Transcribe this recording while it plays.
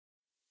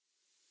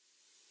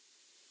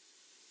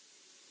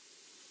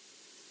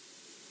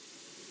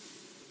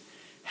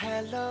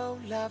Hello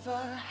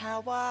lover,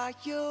 how are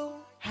you?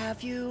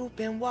 Have you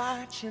been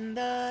watching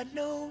the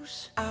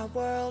news? Our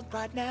world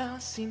right now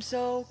seems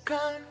so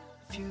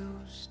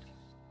confused.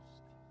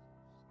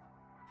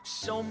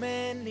 So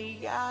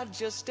many are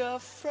just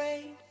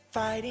afraid,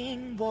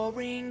 fighting,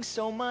 warring,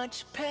 so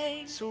much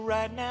pain. So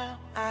right now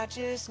I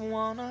just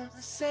wanna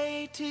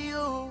say to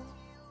you,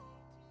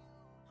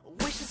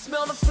 we should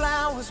smell the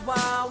flowers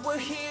while we're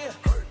here.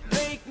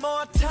 Make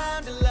more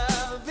time to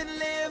love and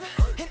live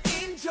and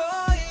enjoy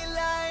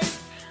life.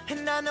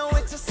 And I know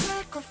it's a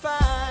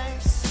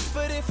sacrifice,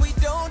 but if we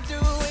don't do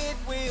it,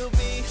 we'll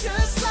be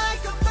just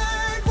like a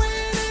bird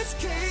when its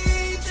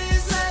cage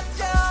is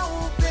left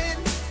open.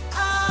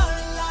 Our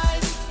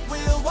life,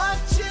 we'll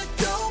watch it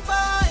go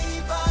by,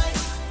 by,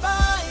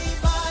 by,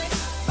 by,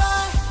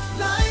 by.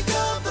 Like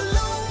a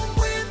balloon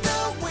when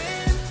the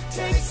wind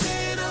takes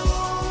it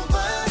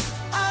over.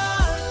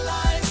 Our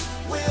life,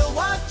 we'll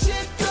watch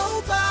it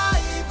go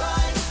by,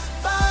 by,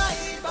 by,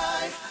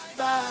 by,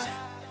 by.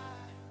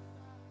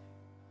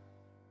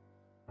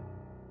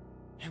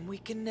 And we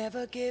can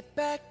never get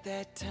back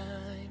that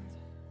time.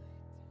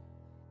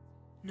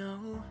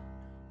 No.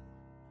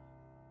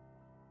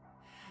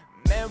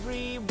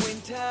 Merry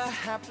winter,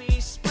 happy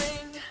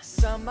spring.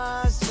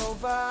 Summer's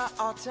over,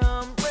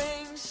 autumn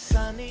brings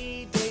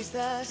sunny days,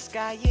 the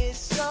sky is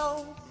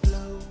so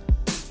blue,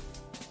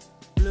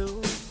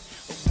 blue.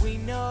 We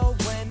know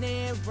when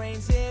it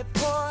rains it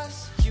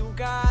pours. You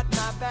got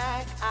my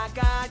back, I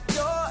got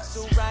yours.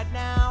 So right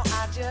now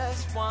I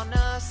just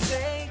wanna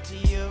say to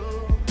you,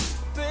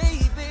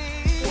 baby,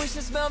 we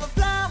should smell the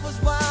flowers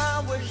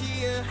while we're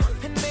here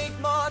and make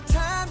more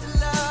time to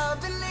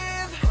love and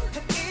live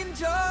and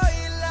enjoy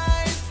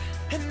life.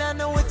 And I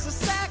know it's a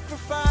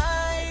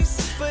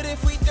sacrifice, but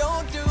if we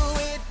don't do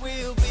it,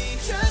 we'll be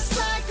just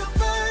like a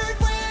bird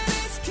when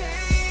its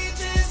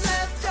cage is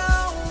left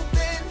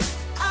open.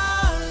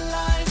 Our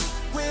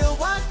life, we'll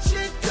watch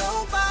it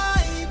go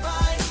by,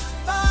 by,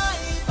 by,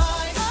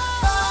 by,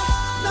 by.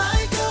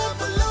 Like a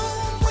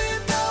balloon when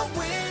the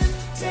wind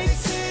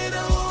takes it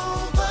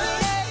over.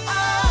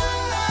 Our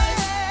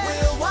life,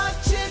 we'll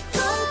watch it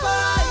go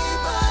by,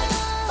 by,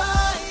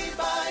 by,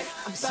 by.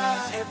 I'm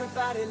saying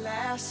everybody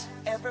laughs,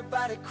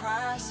 everybody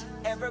cries,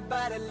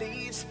 everybody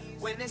leaves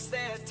when it's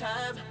their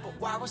time. But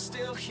while we're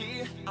still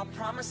here, I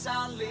promise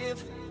I'll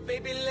live.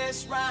 Baby,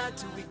 let's ride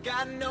till we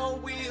got no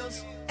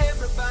wheels.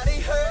 Everybody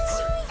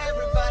hurts,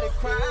 everybody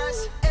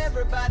cries,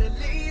 everybody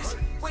leaves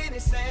when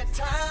it's their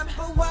time.